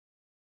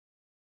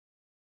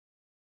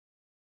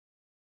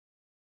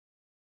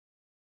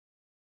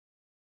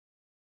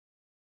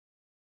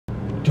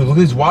look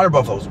at these water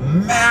buffaloes,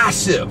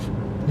 massive.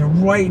 They're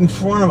right in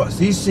front of us.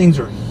 These things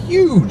are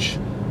huge.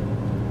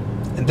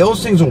 And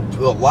those things will,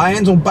 the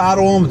lions will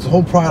battle them. It's a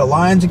whole pride of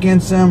lions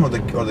against them, or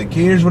the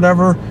gators,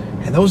 whatever.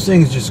 And those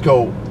things just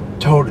go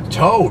toe to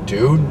toe,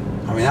 dude.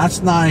 I mean,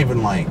 that's not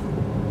even like,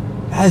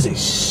 that is a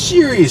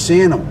serious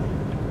animal.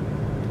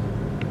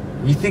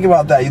 You think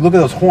about that, you look at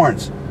those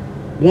horns.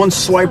 One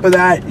swipe of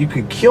that, you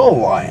could kill a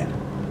lion.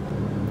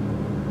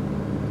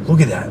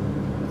 Look at that.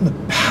 Look at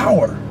the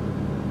power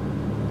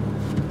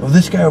of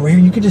this guy over here.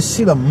 You can just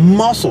see the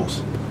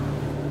muscles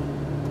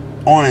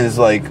on his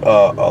like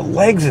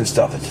legs and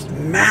stuff. It's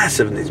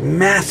massive, and these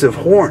massive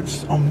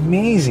horns.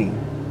 Amazing.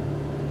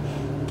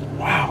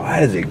 Wow,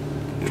 that is a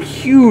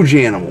huge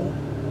animal.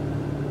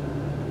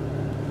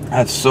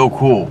 That's so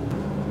cool.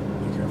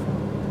 Be careful.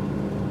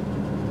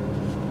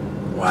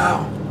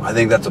 Wow, I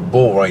think that's a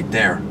bull right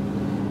there.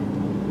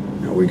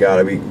 Now we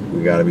gotta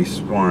be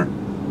smart.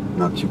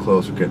 Not too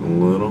close. We're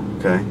getting a little.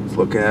 Okay, he's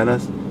looking at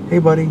us. Hey,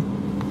 buddy.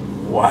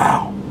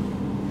 Wow.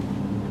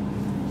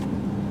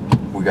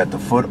 We got the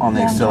foot on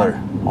the accelerator.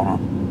 Hold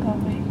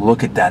on.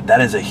 Look at that. That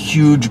is a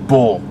huge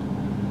bull.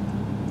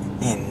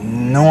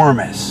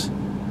 Enormous.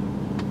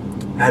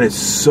 That is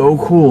so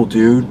cool,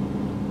 dude.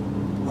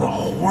 The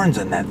horns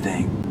on that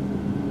thing.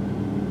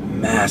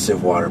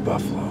 Massive water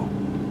buffalo.